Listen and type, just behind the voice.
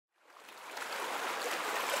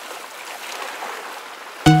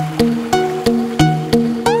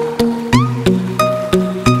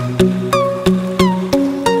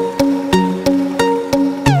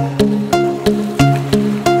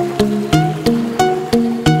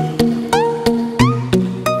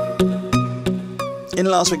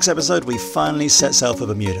last week's episode, we finally set sail for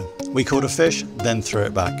Bermuda. We caught a fish, then threw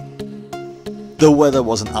it back. The weather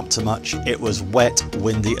wasn't up to much. It was wet,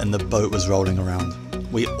 windy, and the boat was rolling around.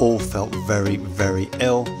 We all felt very, very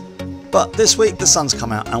ill. But this week the sun's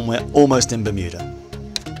come out and we're almost in Bermuda.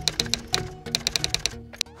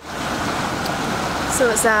 So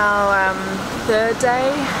it's our third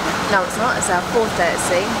day. No, it's not. It's our fourth day at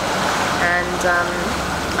sea. And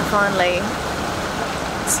I finally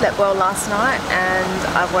slept well last night and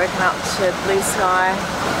I've woken up to blue sky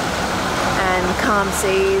and calm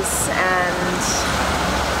seas and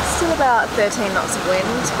still about 13 knots of wind,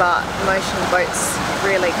 but the motion of the boat's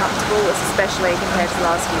really comfortable, especially compared to the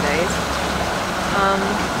last few days.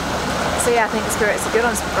 So yeah, I think the spirits are good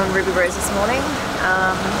on Ruby Rose this morning.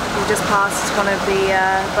 We just passed one of the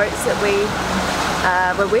boats that we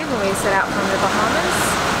were with when we set out from the Bahamas.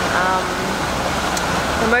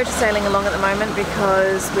 We're motor sailing along at the moment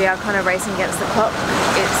because we are kind of racing against the clock.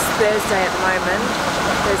 It's Thursday at the moment,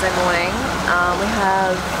 Thursday morning. We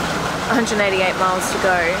have 188 miles to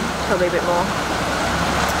go, probably a bit more.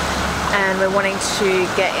 And we're wanting to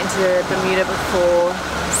get into Bermuda before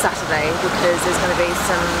Saturday because there's going to be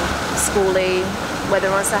some squally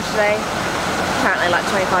weather on Saturday. Apparently like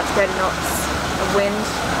 25 to 30 knots of wind,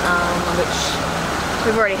 which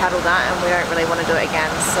we've already had all that and we don't really want to do it again,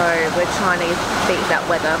 so we're trying to beat that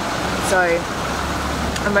weather. So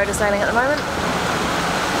I'm motor sailing at the moment.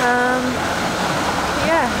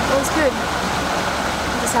 Yeah, all's good.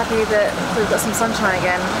 I'm just happy that we've got some sunshine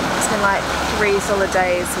again. It's been like 3 solid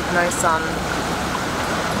days with no sun,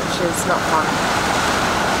 which is not fun.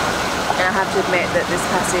 And I have to admit that this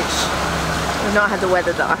passage, we've not had the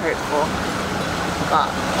weather that I hoped for, but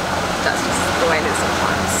that's just the way it is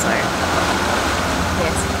sometimes, so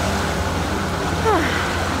yes.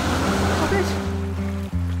 All good.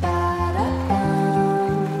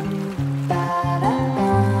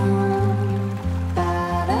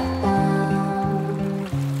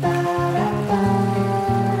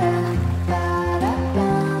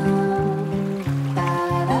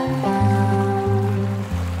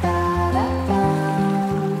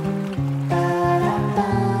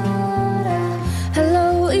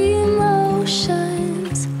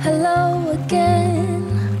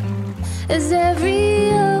 As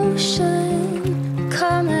every ocean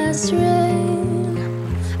come as rain,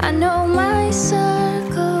 I know my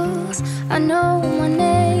circles, I know my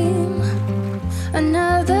name.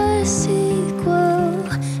 Another sequel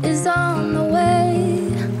is on the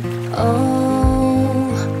way. Oh,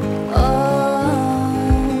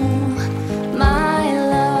 my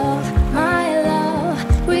love,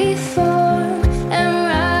 reform and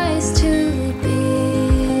rise to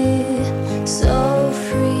be so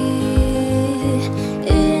free.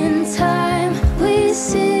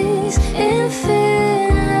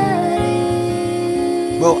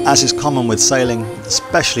 Well, as is common with sailing,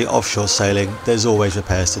 especially offshore sailing, there's always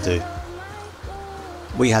repairs to do.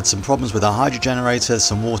 We had some problems with our hydro generator,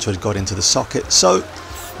 some water had got into the socket, so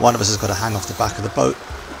one of us has got to hang off the back of the boat,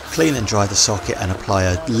 clean and dry the socket and apply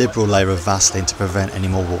a liberal layer of Vaseline to prevent any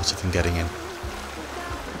more water from getting in.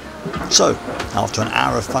 So, after an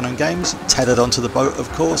hour of fun and games, tethered onto the boat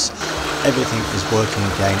of course, everything is working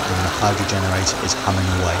again and the hydro generator is humming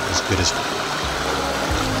away as good as new.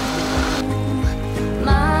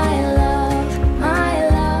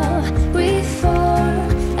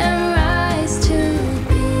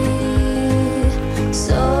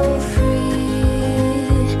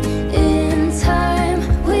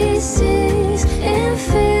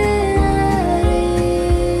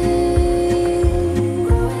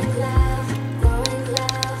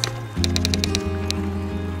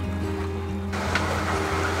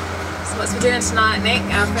 What's for dinner tonight, Nick?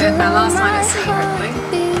 Our last night at sea, hopefully.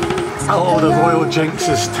 Oh, the royal jinx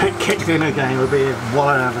has kicked in again. We've been well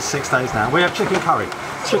over 6 days now. We have chicken curry.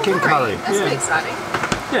 Chicken curry. That's pretty exciting.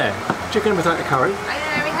 Yeah, chicken and potato curry. I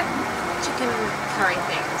know, we had chicken curry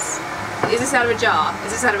things. Is this out of a jar?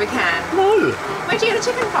 Is this out of a can? No. Where'd you get the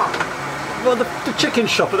chicken from? Well, the chicken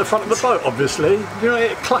shop at the front of the boat, obviously. You know,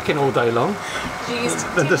 it clucking all day long. Did you use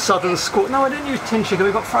the southern squaw. No, I didn't use tin chicken.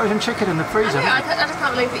 We've got frozen chicken in the freezer. I just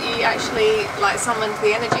can't believe that you actually summoned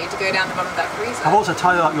the energy to go down the bottom of that freezer. I've also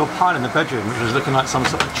tidied up your pile in the bedroom, which was looking like some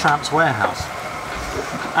sort of tramp's warehouse.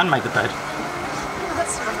 And made the bed. Oh,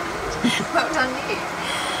 that's right. Well done, you.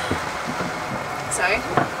 So?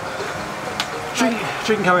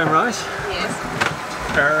 Chicken curry and rice. Yes.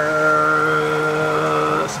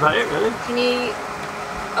 That's about it, really. Can you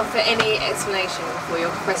offer any explanation for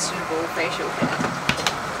your questionable facial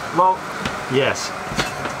hair? Well, yes.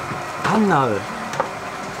 I know.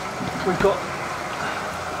 We've got,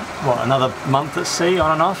 what, another month at sea,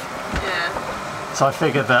 on and off? Yeah. So I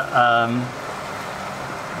figured that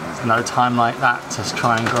there's no time like that to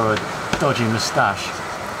try and grow a dodgy moustache.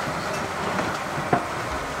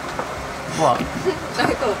 What?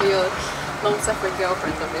 I thought for your long-suffering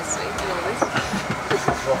girlfriend, obviously, you know this.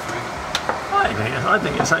 I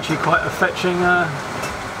think it's actually quite a fetching. I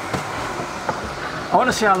want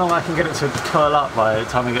to see how long I can get it to curl up by the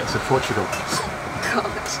time we get to Portugal. God.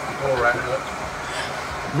 Alright.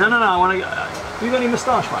 No, I want to. Have you got any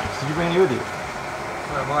moustache wax? Did you bring any with you?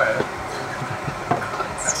 I might have.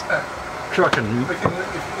 Sure, I can.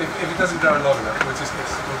 If it doesn't grow long enough, we'll just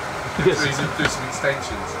do some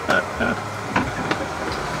extensions.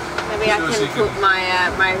 Maybe I can put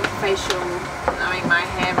my facial, my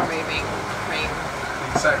hair removing cream.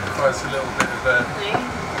 You can sacrifice a little bit of the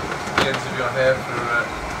ends of your hair for.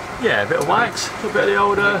 Yeah, a bit of wax, a bit of the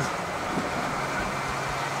older.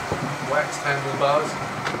 Waxed handlebars.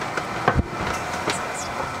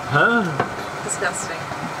 Huh? Disgusting.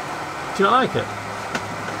 Do you not like it?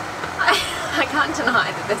 I can't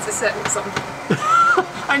deny that there's a certain something.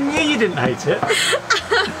 I knew you didn't hate it.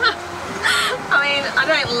 I mean, I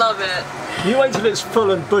don't love it. You wait till it's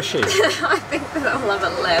full and bushy. I think that I'll love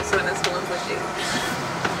it less when it's full and bushy.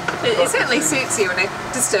 It certainly suits you in a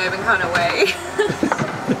disturbing kind of way.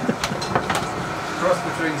 Cross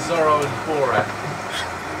between Zorro and Borat.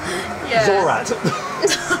 Yeah. Zorat.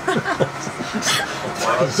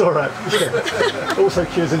 Zorat. Yeah. Also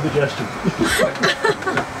cures indigestion.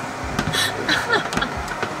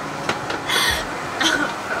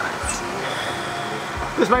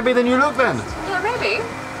 This may be the new look then. Yeah, maybe.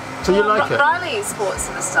 So you like it? Riley sports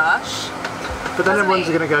a moustache. But then everyone's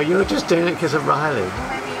going to go, you're just doing it because of Riley.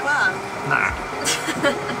 Maybe you are. Nah.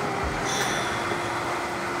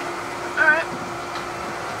 Alright.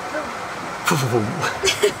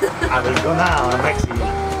 I will go now, Mexico.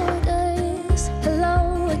 Orders,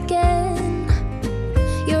 hello again.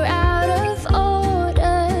 You're out of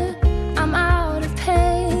order. I'm out of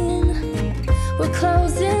pain. We're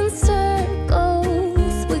closing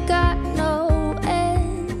circles. We got no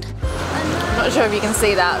end. I'm not sure if you can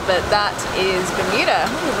see that, but that is Bermuda.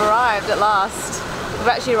 We've arrived at last. We've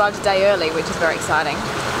actually arrived a day early, which is very exciting.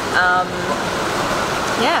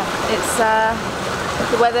 Yeah, it's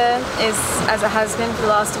the weather is as it has been for the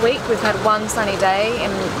last week. We've had one sunny day in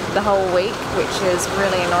the whole week, which is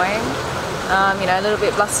really annoying. You know, a little bit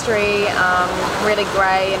blustery, really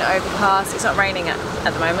grey and overcast. It's not raining at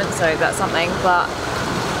the moment, so that's something. But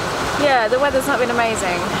yeah, the weather's not been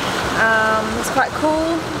amazing. It's quite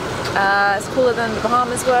cool. It's cooler than the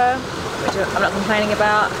Bahamas were, which I'm not complaining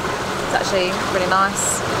about. It's actually really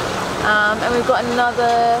nice. And we've got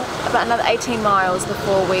about another 18 miles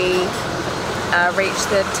before we reach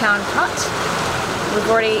the town cut. We've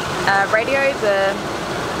already radioed the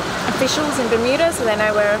officials in Bermuda, so they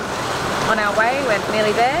know we're on our way, we're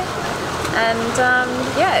nearly there. And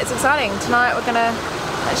yeah, it's exciting. Tonight we're gonna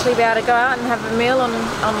actually be able to go out and have a meal on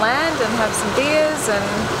land and have some beers and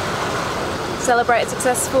celebrate a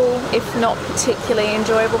successful, if not particularly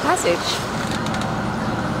enjoyable passage.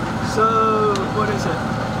 So, what is it?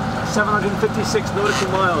 756 nautical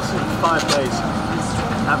miles in 5 days.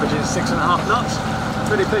 Averaging 6.5 knots.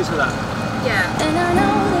 Pretty pleased with that. Yeah. And I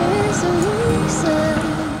know there is a reason.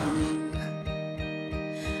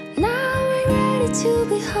 Now we're ready to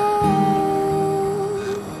be whole.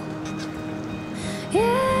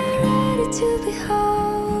 Yeah, ready to be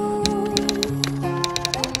whole.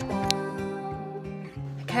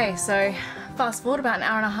 Okay, so fast forward about an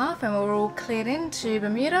hour and a half and we're all cleared into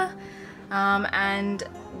Bermuda. And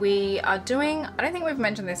we are doing, I don't think we've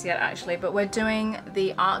mentioned this yet actually, but we're doing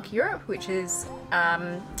the Arc Europe, which is,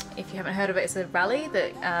 if you haven't heard of it, it's a rally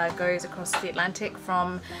that goes across the Atlantic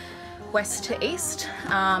from west to east,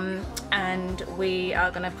 and we are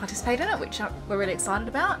going to participate in it, which we're really excited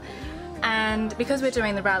about. And because we're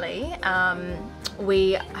doing the rally,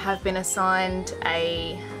 we have been assigned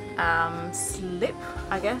a slip,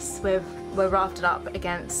 I guess. We're rafted up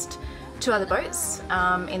against 2 other boats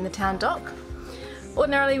in the town dock.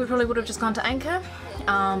 Ordinarily we probably would have just gone to anchor,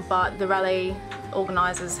 but the rally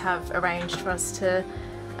organisers have arranged for us to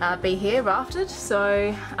be here rafted,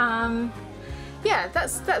 so yeah,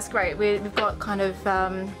 that's great. We've got kind of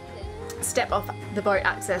step off the boat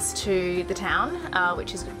access to the town,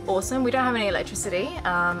 which is awesome. We don't have any electricity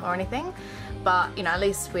or anything, but you know, at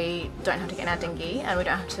least we don't have to get in our dinghy and we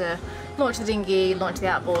don't have to launch the dinghy, launch the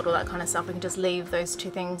outboard, all that kind of stuff. We can just leave those 2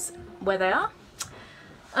 things where they are.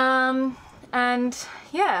 And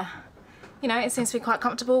yeah, you know, it seems to be quite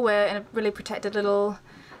comfortable. We're in a really protected little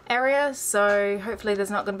area, so hopefully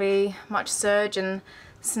there's not going to be much surge and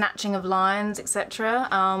snatching of lines, etc.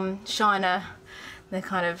 Shiner,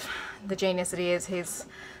 the genius that he is, he's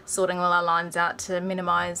sorting all our lines out to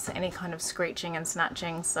minimise any kind of screeching and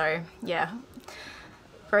snatching. So yeah,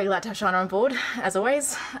 very glad to have Shiner on board, as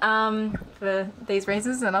always, for these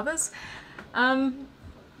reasons and others.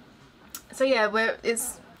 So yeah, we're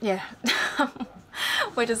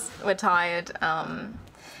tired.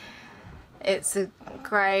 It's a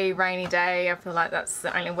grey, rainy day. I feel like that's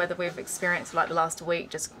the only weather we've experienced like the last week,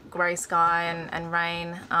 just grey sky and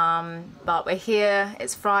rain. But we're here,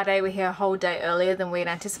 it's Friday, we're here a whole day earlier than we'd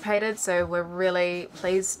anticipated, so we're really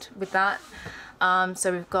pleased with that.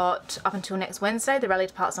 So we've got up until next Wednesday, the rally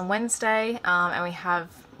departs on Wednesday, and we have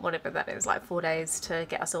whatever that is, like 4 days to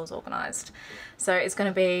get ourselves organised. So it's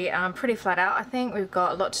going to be pretty flat out, I think. We've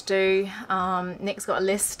got a lot to do. Nick's got a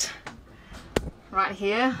list right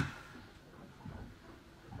here.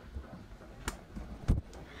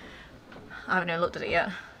 I haven't even looked at it yet.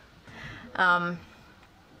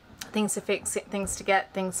 Things to fix, things to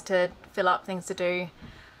get, things to fill up, things to do.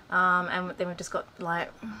 And then we've just got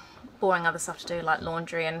like boring other stuff to do, like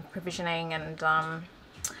laundry and provisioning and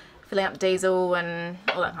filling up diesel and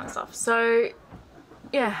all that kind of stuff. So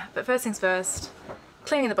yeah, but first things first,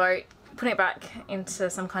 cleaning the boat, putting it back into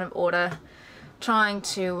some kind of order, trying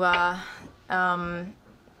to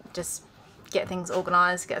just get things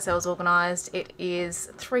organised, get ourselves organised. It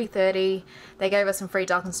is 3:30. They gave us some free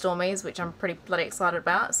dark and stormies, which I'm pretty bloody excited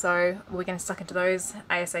about, so we're going to suck into those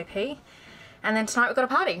ASAP. And then tonight we've got a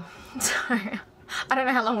party. So I don't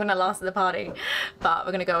know how long we're going to last at the party, but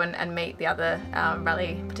we're going to go and meet the other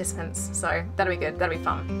rally participants, so that'll be good, that'll be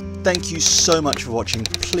fun. Thank you so much for watching.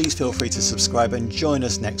 Please feel free to subscribe and join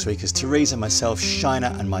us next week as Teresa, myself,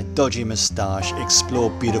 Shiner and my dodgy moustache explore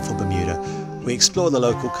beautiful Bermuda. We explore the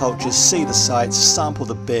local cultures, see the sights, sample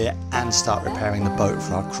the beer and start repairing the boat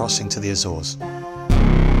for our crossing to the Azores.